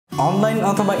Online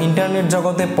অথবা internet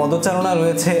জগতে পদচারণা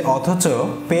রয়েছে অথচ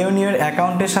পেওনিয়ার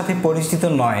অ্যাকাউন্টের সাথে পরিচিত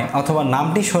নয় অথবা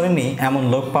নামটি শোনেনি এমন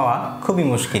লোক পাওয়া খুবই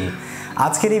মুশকিল।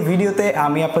 আজকের এই ভিডিওতে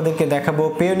আমি আপনাদেরকে দেখাবো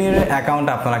পেওনিয়ারের অ্যাকাউন্ট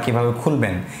আপনারা কিভাবে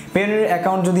খুলবেন। পেওনিয়ারের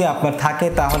অ্যাকাউন্ট যদি আপনার থাকে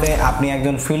তাহলে আপনি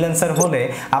একজন ফ্রিল্যান্সার হলে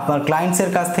আপনার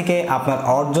ক্লায়েন্টসের কাছ থেকে আপনার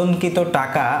অর্জনকৃত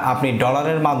টাকা আপনি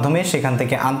ডলারের মাধ্যমে সেখান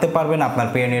থেকে আনতে পারবেন আপনার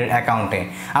পেওনিয়ার অ্যাকাউন্টে।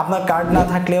 আপনার কার্ড না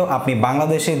থাকলেও আপনি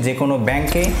বাংলাদেশের যে কোনো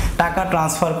ব্যাংকে টাকা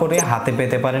ট্রান্সফার করে হাতে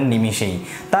পেতে পারেন নিমিষেই।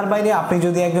 তার বাইরে আপনি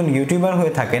যদি একজন ইউটিউবার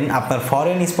হয়ে থাকেন আপনার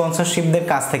ফরেন স্পন্সরশিপদের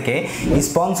কাছ থেকে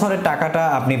স্পন্সরের টাকাটা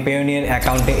আপনি পেওনিয়ার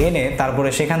অ্যাকাউন্টে এনে তারপরে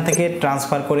সেখান থেকে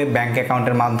ট্রান্সফার করে ব্যাংক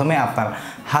অ্যাকাউন্টের মাধ্যমে আপনার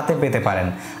হাতে পেতে পারেন।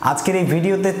 আজকের এই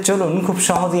ভিডিওতে চলুন খুব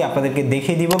সহজেই আপনাদেরকে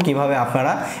দেখিয়ে দিব কিভাবে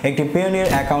আপনারা একটি পেওনিয়ার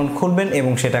অ্যাকাউন্ট খুলবেন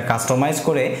এবং সেটা কাস্টমাইজ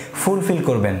করে ফুলফিল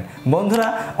করবেন। বন্ধুরা,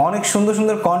 অনেক সুন্দর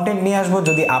সুন্দর কন্টেন্ট নিয়ে আসবো।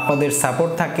 যদি আপনাদের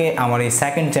সাপোর্ট থাকে আমার এই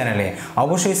সেকেন্ড চ্যানেলে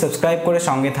অবশ্যই সাবস্ক্রাইব করে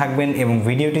সঙ্গে থাকবেন এবং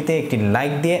ভিডিওটিতে একটি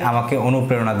লাইক দিয়ে আমাকে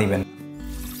অনুপ্রেরণা দিবেন।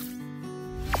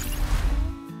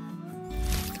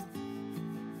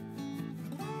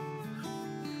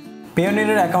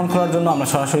 পেওনিয়ারের অ্যাকাউন্ট খোলার জন্য আমরা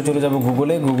সরাসরি চলে যাব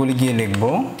গুগলে গিয়ে লিখব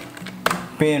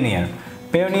পেওনিয়ার।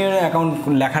 পেওনিয়ারের অ্যাকাউন্ট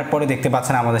লেখার পরে দেখতে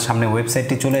পাচ্ছেন আমাদের সামনে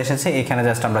ওয়েবসাইটটি চলে এসেছে। এখানে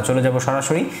জাস্ট আমরা চলে যাব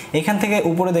সরাসরি। এখান থেকে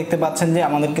উপরে দেখতে পাচ্ছেন যে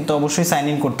আমাদেরকে তো অবশ্যই সাইন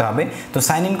ইন করতে হবে। তো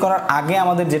সাইন ইন করার আগে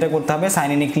আমাদের যেটা করতে হবে,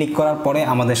 সাইন ইনে ক্লিক করার পরে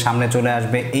আমাদের সামনে চলে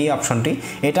আসবে এই অপশনটি।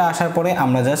 এটা আসার পরে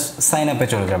আমরা জাস্ট সাইন আপে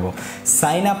চলে যাব।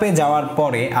 সাইন আপে যাওয়ার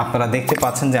পরে আপনারা দেখতে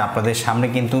পাচ্ছেন যে আপনাদের সামনে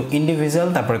কিন্তু ইন্ডিভিজুয়াল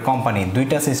তারপরে কোম্পানি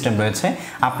দুইটা সিস্টেম রয়েছে।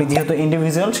 আপনি যেহেতু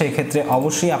ইন্ডিভিজুয়াল সেই ক্ষেত্রে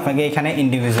অবশ্যই আপনাকে এখানে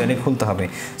ইন্ডিভিজুয়ালি খুলতে হবে।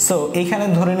 সো এইখানে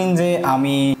ধরে নিন যে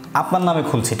আমি আপনার নামে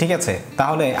খুলছি, ঠিক আছে?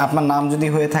 তাহলে আপনার নাম যদি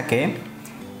হয়ে থাকে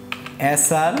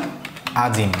এসআর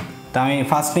আজিম, তো আমি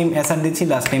ফার্স্ট নেম এসআর দিচ্ছি,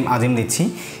 লাস্ট নেম আজিম দিচ্ছি,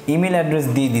 ইমেল অ্যাড্রেস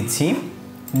দিয়ে দিচ্ছি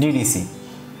ডিডিসি।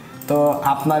 তো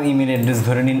আপনার ইমেল অ্যাড্রেস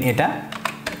ধরে নিন এটা।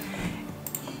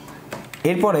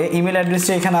 এরপরে ইমেল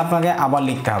অ্যাড্রেসটা এখানে আপনাকে আবার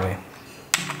লিখতে হবে।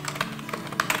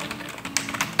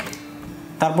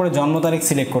 তারপরে জন্ম তারিখ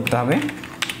সিলেক্ট করতে হবে।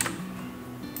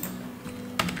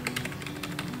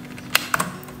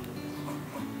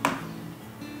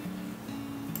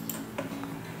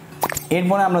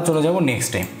 এরপরে আমরা চলে যাব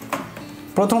নেক্সটে।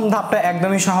 প্রথম ধাপটা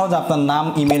একদমই সহজ, আপনার নাম,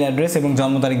 ইমেল অ্যাড্রেস এবং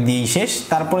জন্ম তারিখ দিয়েই শেষ।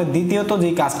 তারপরে দ্বিতীয়ত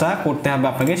যেই কাজটা করতে হবে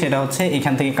আপনাকে সেটা হচ্ছে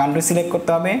এখান থেকে কান্ট্রি সিলেক্ট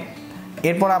করতে হবে।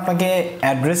 এরপর আপনাকে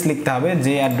অ্যাড্রেস লিখতে হবে,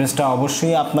 যে অ্যাড্রেসটা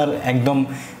অবশ্যই আপনার একদম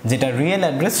যেটা রিয়েল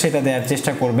অ্যাড্রেস সেটা দেওয়ার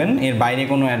চেষ্টা করবেন। এর বাইরে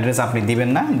কোনো অ্যাড্রেস আপনি দিবেন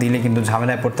না, দিলে কিন্তু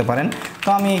ঝামেলায় পড়তে পারেন। তো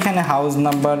আমি এখানে house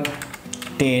number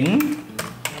 10,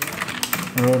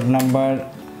 road number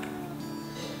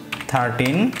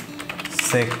 13,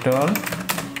 sector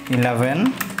 11,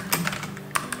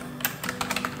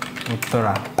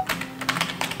 Uttara,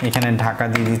 এখানে ঢাকা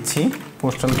দিয়ে দিচ্ছি,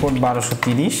 পোস্টাল কোড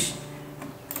 1230,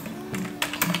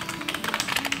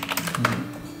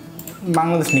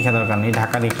 বাংলাদেশ লেখা দরকার নেই,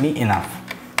 ঢাকা লিখলি এনাফ,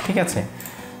 ঠিক আছে?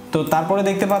 তো তারপরে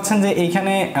দেখতে পাচ্ছেন যে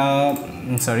এইখানে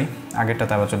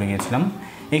আগেরটাতে আবার চলে গিয়েছিলাম।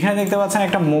 এখানে দেখতে পাচ্ছেন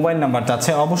একটা মোবাইল নাম্বার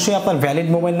চাচ্ছে, অবশ্যই আপনার ভ্যালিড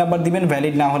মোবাইল নাম্বার দিবেন,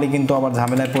 ভ্যালিড না হলে কিন্তু আবার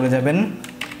ঝামেলায় পড়ে যাবেন।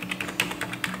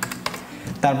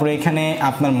 তারপরে এখানে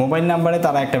আপনার মোবাইল নাম্বারে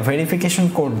তারা একটা ভেরিফিকেশন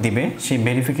কোড দিবে, সেই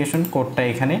ভেরিফিকেশন কোডটা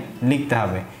এখানে লিখতে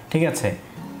হবে, ঠিক আছে?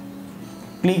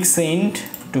 Click send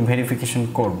to verification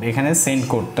code, এখানে সেন্ড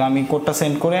কোড। তো আমি কোডটা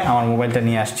সেন্ড করে আমার মোবাইলটা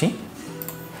নিয়ে আসছি।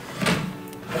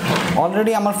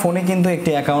 অলরেডি আমার ফোনে কিন্তু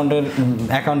একটি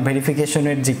অ্যাকাউন্ট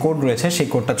ভেরিফিকেশনের যে কোড রয়েছে সেই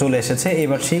কোডটা চলে এসেছে।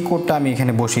 এবার সেই কোডটা আমি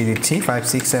এখানে বসিয়ে দিচ্ছি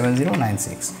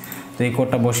 567096। তো এই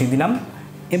কোডটা বসিয়ে দিলাম।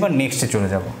 এবার নেক্সটে চলে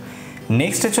যাব।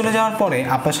 নেক্সটে চলে যাওয়ার পরে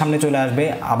আপনার সামনে চলে আসবে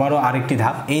আবারও আরেকটি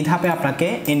ধাপ। এই ধাপে আপনাকে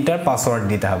এন্টার পাসওয়ার্ড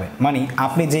দিতে হবে, মানে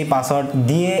আপনি যেই পাসওয়ার্ড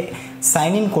দিয়ে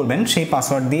সাইন ইন করবেন সেই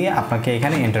পাসওয়ার্ড দিয়ে আপনাকে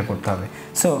এখানে এন্টার করতে হবে।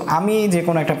 সো আমি যে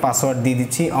কোনো একটা পাসওয়ার্ড দিয়ে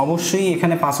দিচ্ছি। অবশ্যই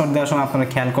এখানে পাসওয়ার্ড দেওয়ার সময় আপনারা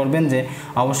খেয়াল করবেন যে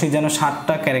অবশ্যই যেন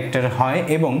 7টা ক্যারেক্টার হয়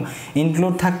এবং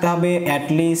ইনক্লুড থাকতে হবে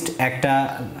অ্যাটলিস্ট একটা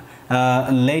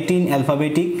Latin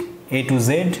alphabetic A to Z,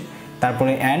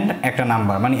 তারপরে অ্যান্ড একটা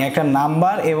নাম্বার, মানে একটা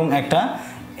নাম্বার এবং একটা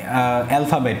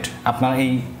অ্যালফাবেট আপনার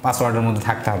এই পাসওয়ার্ডের মধ্যে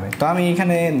থাকতে হবে। তো আমি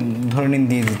এখানে ধরে নিন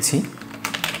দিয়ে দিচ্ছি,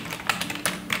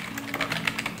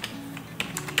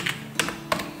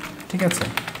 ঠিক আছে?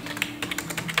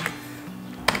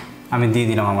 আমি দিয়ে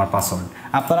দিলাম আমার পাসওয়ার্ড।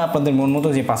 আপনারা আপনাদের মন মতো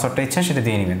যে পাসওয়ার্ডটা ইচ্ছা সেটা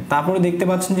দিয়ে নেবেন। তারপরে দেখতে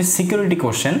পাচ্ছেন যে সিকিউরিটি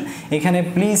কোশ্চেন, এখানে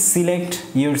please select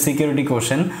your security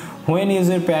question when use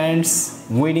your parents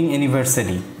wedding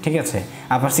anniversary, ঠিক আছে?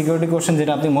 আপনার সিকিউরিটি কোশ্চেন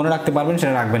যেটা আপনি মনে রাখতে পারবেন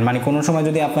সেটা রাখবেন, মানে কোনো সময়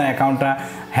যদি আপনার অ্যাকাউন্টটা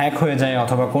হ্যাক হয়ে যায়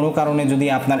অথবা কোনো কারণে যদি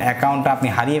আপনার অ্যাকাউন্টটা আপনি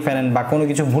হারিয়ে ফেলেন বা কোনো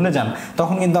কিছু ভুলে যান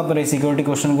তখন কিন্তু আপনার এই সিকিউরিটি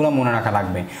কোশ্চেনগুলো মনে রাখা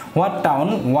লাগবে। What town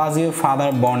was your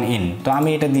father born in, তো আমি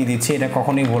এটা দিয়ে দিচ্ছি, এটা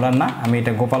কখনোই ভোলার না, আমি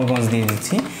এটা গোপালগঞ্জ দিয়ে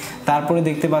দিচ্ছি। তারপরে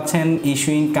দেখতে পাচ্ছেন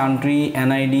issuing country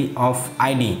NID of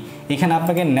ID, এখানে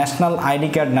আপনাকে ন্যাশনাল আইডি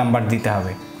কার্ড নাম্বার দিতে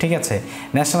হবে, ঠিক আছে।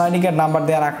 ন্যাশনাল আইডি কার্ড নাম্বার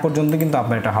দেওয়ার আগ পর্যন্ত কিন্তু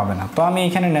আপনার এটা হবে না। তো আমি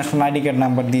এখানে ন্যাশনাল আইডি কার্ড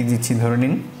নাম্বার দিয়ে দিচ্ছি, ধরে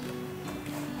নিন।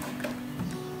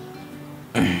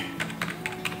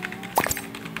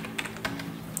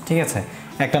 ঠিক আছে,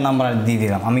 একটা নাম্বার দিয়ে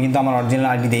দিলাম। আমি কিন্তু আমার অরিজিনাল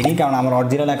আইডি দিইনি, কারণ আমার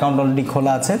অরিজিনাল অ্যাকাউন্ট অলরেডি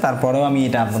খোলা আছে, তারপরেও আমি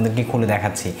এটা আপনাদেরকে খুলে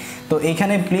দেখাচ্ছি। তো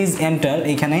এইখানে প্লিজ এন্টার,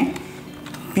 এখানে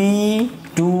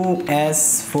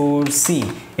P2S4C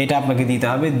এটা আপনাকে দিতে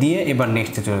হবে, দিয়ে এবার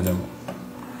নেক্সটে চলে যাব।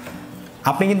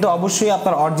 আপনি কিন্তু অবশ্যই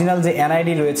আপনার অরিজিনাল যে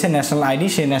এনআইডি রয়েছে, ন্যাশনাল আইডি,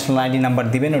 সেই ন্যাশনাল আইডি নাম্বার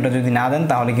দিবেন। ওটা যদি না দেন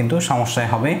তাহলে কিন্তু সমস্যায়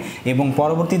হবে, এবং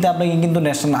পরবর্তীতে আপনাকে কিন্তু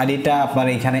ন্যাশনাল আইডিটা আপনার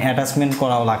এখানে অ্যাটাচমেন্ট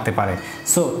করাও লাগতে পারে।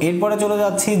 সো এরপরে চলে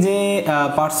যাচ্ছি যে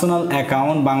personal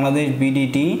account, Bangladesh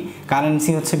BDT,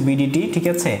 currency হচ্ছে বিডিটি, ঠিক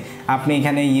আছে। আপনি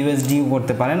এখানে ইউএসডিও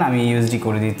করতে পারেন, আমি ইউএসডি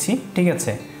করে দিচ্ছি, ঠিক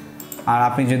আছে। আর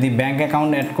আপনি যদি ব্যাঙ্ক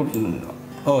অ্যাকাউন্ট অ্যাড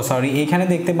সরি, এখানে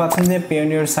দেখতে পাচ্ছেন যে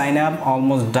Payoneer sign up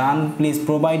almost done, please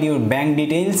provide your bank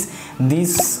details,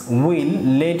 this will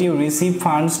late you receive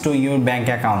funds to your bank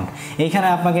account. এখানে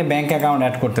আপনাকে ব্যাঙ্ক অ্যাকাউন্ট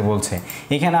অ্যাড করতে বলছে।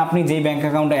 এখানে আপনি যেই ব্যাঙ্ক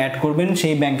অ্যাকাউন্টে অ্যাড করবেন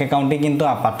সেই ব্যাঙ্ক অ্যাকাউন্টে কিন্তু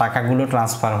আপনার টাকাগুলো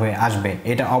ট্রান্সফার হয়ে আসবে।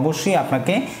 এটা অবশ্যই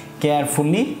আপনাকে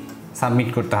কেয়ারফুলি সাবমিট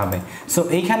করতে হবে। সো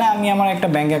এইখানে আমি আমার একটা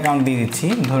ব্যাঙ্ক অ্যাকাউন্ট দিয়ে দিচ্ছি,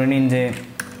 ধরে নিন যে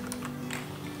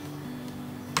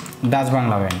ডাচ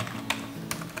বাংলা ব্যাংক।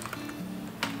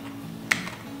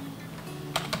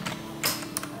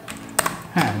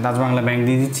 হ্যাঁ, ডাচ বাংলা ব্যাংক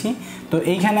দিয়ে দিচ্ছি। তো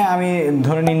এইখানে আমি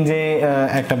ধরে নিন যে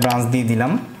একটা ব্রাঞ্চ দিয়ে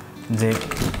দিলাম, যে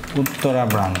উত্তরা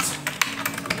ব্রাঞ্চ।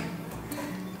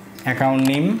 অ্যাকাউন্ট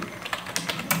নেম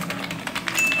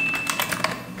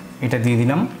এটা দিয়ে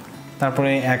দিলাম,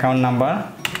 তারপরে অ্যাকাউন্ট নাম্বার,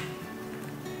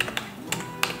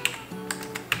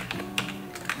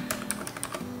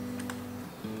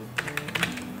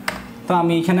 তো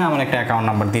আমি এখানে আমার একটা অ্যাকাউন্ট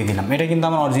নাম্বার দিয়ে দিলাম। এটা কিন্তু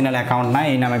আমার অরিজিনাল অ্যাকাউন্ট নাই,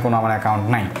 এই নামে কোনো আমার অ্যাকাউন্ট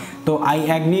নাই। তো I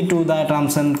agree to the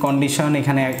terms and condition,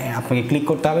 এখানে আপনাকে ক্লিক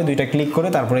করতে হবে, দুইটা ক্লিক করে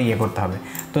তারপরে করতে হবে।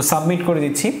 তো সাবমিট করে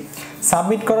দিচ্ছি।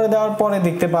 সাবমিট করে দেওয়ার পরে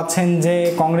দেখতে পাচ্ছেন যে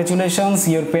congratulations,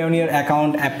 your Payoneer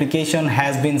account application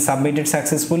has been submitted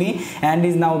successfully and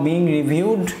is now being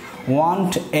reviewed,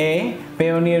 want a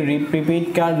Payoneer prepaid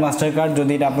card, master card,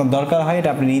 যদি এটা আপনার দরকার হয় এটা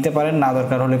আপনি নিতে পারেন, না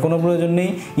দরকার হলে কোনো প্রয়োজন নেই।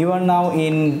 You R now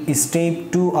in step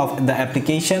 2 of the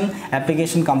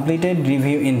application completed,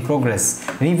 review in progress.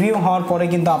 Review হওয়ার পরে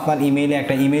কিন্তু আপনার ইমেইলে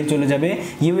একটা ইমেইল চলে যাবে,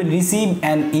 you will receive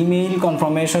an email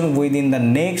confirmation within the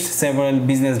next several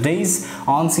business days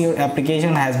অনস your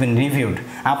application has been reviewed.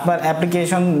 আপনার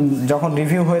application যখন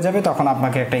রিভিউ হয়ে যাবে তখন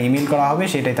আপনাকে একটা ইমেইল করা হবে,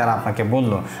 সেটাই তারা আপনাকে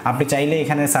বললো। আপনি চাইলে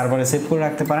এখানে সার্ভারে সেভ করে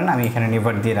রাখতে পারেন, আমি এখানে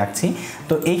নেভার দিয়ে রাখছি।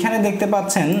 তো এইখানে দেখতে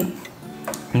পাচ্ছেন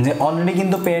যে অলরেডি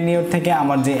কিন্তু Payoneer থেকে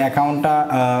আমার যে অ্যাকাউন্টটা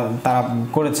তারা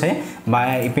করেছে, বা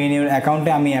Payoneer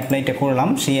অ্যাকাউন্টে আমি অ্যাপ্লাইটা করলাম,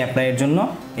 সেই অ্যাপ্লাইয়ের জন্য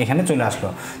এখানে চলে আসলো।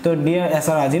 তো deer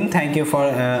SR Azim, thank you for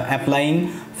applying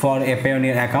for a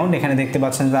Payoneer account. এখানে দেখতে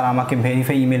পাচ্ছেন তারা আমাকে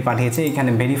ভেরিফাই ইমেল পাঠিয়েছে, এখানে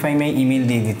ভেরিফাই মাই ইমেল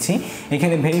দিয়ে দিচ্ছি।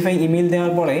 এখানে ভেরিফাই ইমেল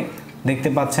দেওয়ার পরে দেখতে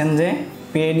পাচ্ছেন যে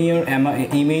Payoneer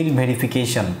ইমেইল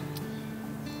ভেরিফিকেশন,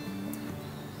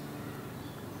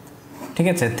 ঠিক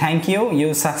আছে। Thank you, you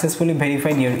successfully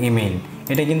verified your email.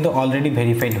 এটা কিন্তু অলরেডি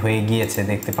ভেরিফাইড হয়ে গিয়েছে,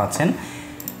 দেখতে পাচ্ছেন।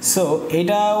 সো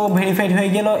এটাও ভেরিফাইড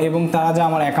হয়ে গেল, এবং তারা যে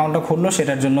আমার অ্যাকাউন্টটা খুললো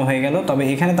সেটার জন্য হয়ে গেল। তবে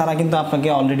এখানে তারা কিন্তু আপনাকে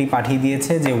অলরেডি পাঠিয়ে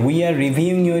দিয়েছে যে we are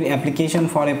reviewing your application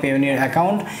for a Payoneer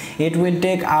account, it will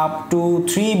take up to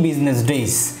 3 business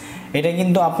days. এটা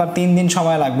কিন্তু আপনার 3 দিন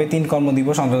সময় লাগবে, 3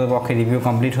 কর্মদিবস অন্তত পক্ষে রিভিউ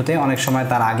কমপ্লিট হতে। অনেক সময়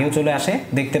তার আগেও চলে আসে।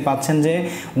 দেখতে পাচ্ছেন যে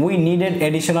we needed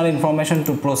additional information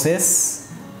to process,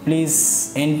 please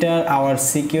enter hour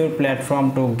secure platform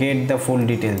to get the full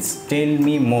details, tell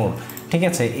me more. ঠিক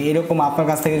আছে, এরকম আপনার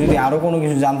কাছ থেকে যদি আরও কোনো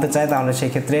কিছু জানতে চায় তাহলে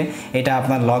সেক্ষেত্রে এটা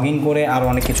আপনার লগ ইন করে আরও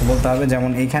অনেক কিছু বলতে হবে।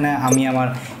 যেমন এইখানে আমি আমার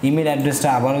ইমেল অ্যাড্রেসটা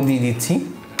আবারও দিয়ে দিচ্ছি,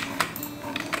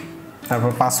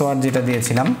 তারপর পাসওয়ার্ড যেটা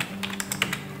দিয়েছিলাম,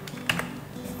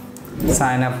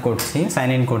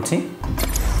 সাইন ইন করছি।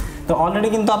 তো অলরেডি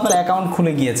কিন্তু আপনার অ্যাকাউন্ট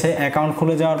খুলে গিয়েছে। অ্যাকাউন্ট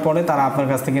খুলে যাওয়ার পরে তারা আপনার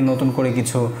কাছ থেকে নতুন করে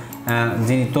কিছু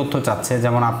যিনি তথ্য চাচ্ছে,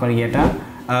 যেমন আপনার ইয়েটা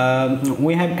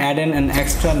we have added an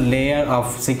extra layer of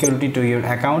security to your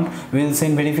account, we will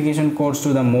send verification codes to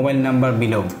the mobile number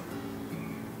below।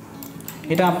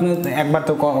 এটা আপনি একবার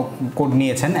তো কোড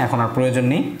নিয়েছেন, এখন আর প্রয়োজন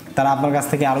নেই। তারা আপনার কাছ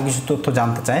থেকে আরও কিছু তথ্য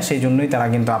জানতে চায়, সেই জন্যই তারা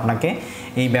কিন্তু আপনাকে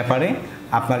এই ব্যাপারে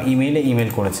আপনার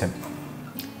ইমেল করেছে।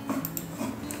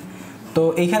 তো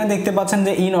এইখানে দেখতে পাচ্ছেন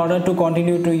যে in order to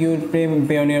continue to your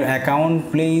Payoneer account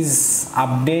please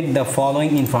update the following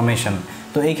information.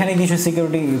 তো এখানে কিছু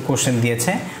সিকিউরিটি কোশ্চেন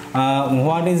দিয়েছে।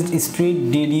 What is street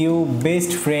did you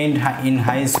best friend in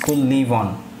high school leave on?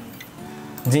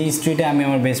 যেই স্ট্রিটে আমি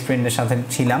আমার বেস্ট ফ্রেন্ডের সাথে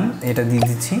ছিলাম এটা দিয়ে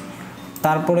দিচ্ছি।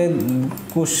 তারপরে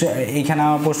এইখানে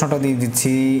আমার প্রশ্নটা দিয়ে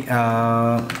দিচ্ছি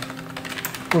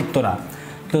উত্তরা।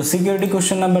 তো সিকিউরিটি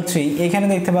কোশ্চেন নাম্বার 3, এখানে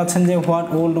দেখতে পাচ্ছেন যে what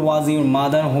old was your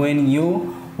mother when you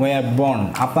were born,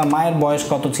 আপনার মায়ের বয়স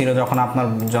কত ছিল যখন আপনার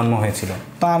জন্ম হয়েছিল।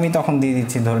 তো আমি তখন দিয়ে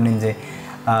দিচ্ছি, ধরে নিন যে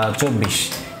 24,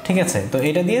 ঠিক আছে। তো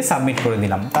এটা দিয়ে সাবমিট করে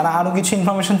দিলাম। তারা আরও কিছু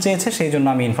ইনফরমেশন চেয়েছে, সেই জন্য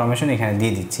আমি ইনফরমেশন এখানে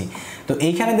দিয়ে দিচ্ছি। তো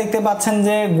এইখানে দেখতে পাচ্ছেন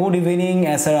যে গুড ইভিনিং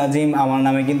স্যার আজিম, আমার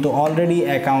নামে কিন্তু অলরেডি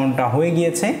অ্যাকাউন্টটা হয়ে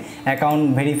গিয়েছে, অ্যাকাউন্ট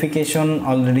ভেরিফিকেশন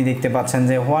অলরেডি দেখতে পাচ্ছেন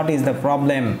যে হোয়াট ইজ দ্য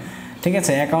প্রবলেম, ঠিক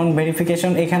আছে। অ্যাকাউন্ট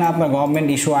ভেরিফিকেশন, এখানে আপনার গভর্নমেন্ট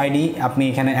ইস্যু আইডি আপনি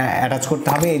এখানে অ্যাটাচ করতে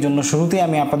হবে। এই জন্য শুরুতেই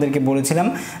আমি আপনাদেরকে বলেছিলাম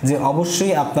যে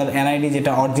অবশ্যই আপনার এনআইডি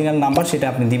যেটা অরিজিনাল নাম্বার সেটা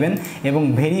আপনি দিবেন, এবং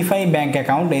ভেরিফাই ব্যাঙ্ক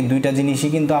অ্যাকাউন্ট, এই দুইটা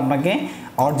জিনিসই কিন্তু আপনাকে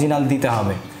অরিজিনাল দিতে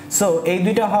হবে। সো এই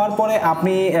দুইটা হওয়ার পরে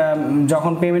আপনি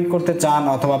যখন পেমেন্ট করতে চান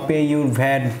অথবা পে ইউর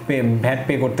ভ্যাট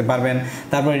পে করতে পারবেন।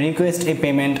 তারপরে রিকোয়েস্ট এ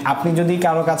পেমেন্ট, আপনি যদি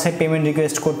কারো কাছে পেমেন্ট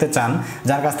রিকোয়েস্ট করতে চান,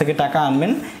 যার কাছ থেকে টাকা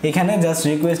আনবেন, এখানে জাস্ট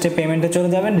রিকোয়েস্ট এ পেমেন্টে চলে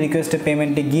যাবেন। রিকোয়েস্ট এ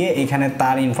পেমেন্টে গিয়ে এখানে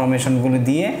তার ইনফরমেশনগুলো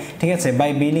দিয়ে, ঠিক আছে,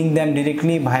 by billing them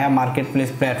directly via market place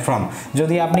platform.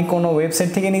 যদি আপনি কোনো ওয়েবসাইট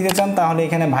থেকে নিতে চান তাহলে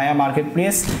এখানে ভায়া মার্কেট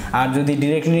প্লেস, আর যদি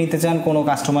ডিরেক্টলি নিতে চান কোনো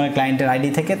কাস্টমারের ক্লায়েন্টের আইডি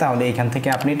থেকে তাহলে এখান থেকে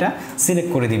আপনি এটা সিলেক্ট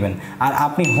করে দিবেন। আর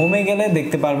আপনি হোমে গেলে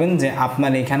দেখতে পারবেন যে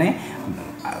আপনার এখানে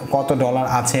কত ডলার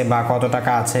আছে বা কত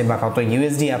টাকা আছে বা কত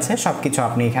ইউএসডি আছে, সব কিছু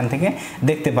আপনি এখান থেকে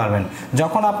দেখতে পারবেন।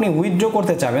 যখন আপনি উইথড্র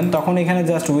করতে চাবেন তখন এখানে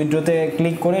জাস্ট উইথড্রোতে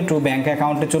ক্লিক করে টু ব্যাঙ্ক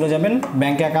অ্যাকাউন্টে চলে যাবেন।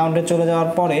 ব্যাঙ্ক অ্যাকাউন্টে চলে যাওয়ার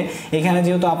পরে এখানে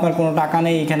যেহেতু আপনার কোনো টাকা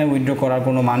নেই, এখানে উইথড্র করার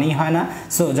কোনো মানেই হয় না।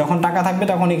 সো যখন টাকা থাকবে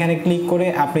তখন এখানে ক্লিক করে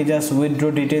আপনি জাস্ট উইথড্র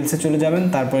ডিটেলসে চলে যাবেন।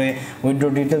 তারপরে উইথড্র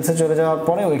ডিটেলসে চলে যাওয়ার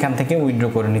পরে ওইখান থেকে উইথড্র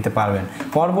করে নিতে পারবেন।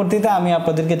 পরবর্তীতে আমি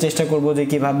আপনাদেরকে চেষ্টা করব যে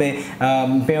কীভাবে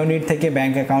পেওনির থেকে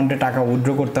ব্যাঙ্ক অ্যাকাউন্টে টাকা উইথড্র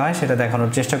করতে হয় সেটা দেখানোর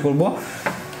চেষ্টা করব।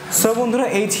 সো বন্ধুরা,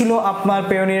 এই ছিল আপনার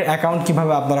পেওনির অ্যাকাউন্ট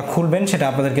কিভাবে আপনারা খুলবেন সেটা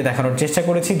আপনাদেরকে দেখানোর চেষ্টা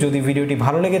করেছি। যদি ভিডিওটি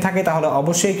ভালো লেগে থাকে তাহলে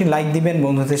অবশ্যই একটি লাইক দিবেন,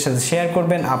 বন্ধুদের সাথে শেয়ার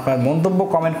করবেন, আপনার মন্তব্য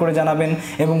কমেন্ট করে জানাবেন,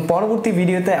 এবং পরবর্তী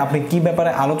ভিডিওতে আপনি কি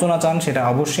ব্যাপারে আলোচনা চান সেটা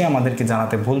অবশ্যই আমাদেরকে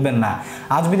জানাতে ভুলবেন না।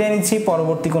 আজ বিদায় নিচ্ছি,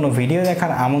 পরবর্তী কোনো ভিডিও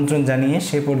দেখার আমন্ত্রণ জানিয়ে।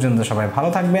 সে পর্যন্ত সবাই ভালো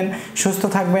থাকবেন, সুস্থ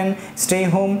থাকবেন, stay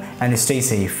home and stay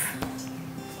safe.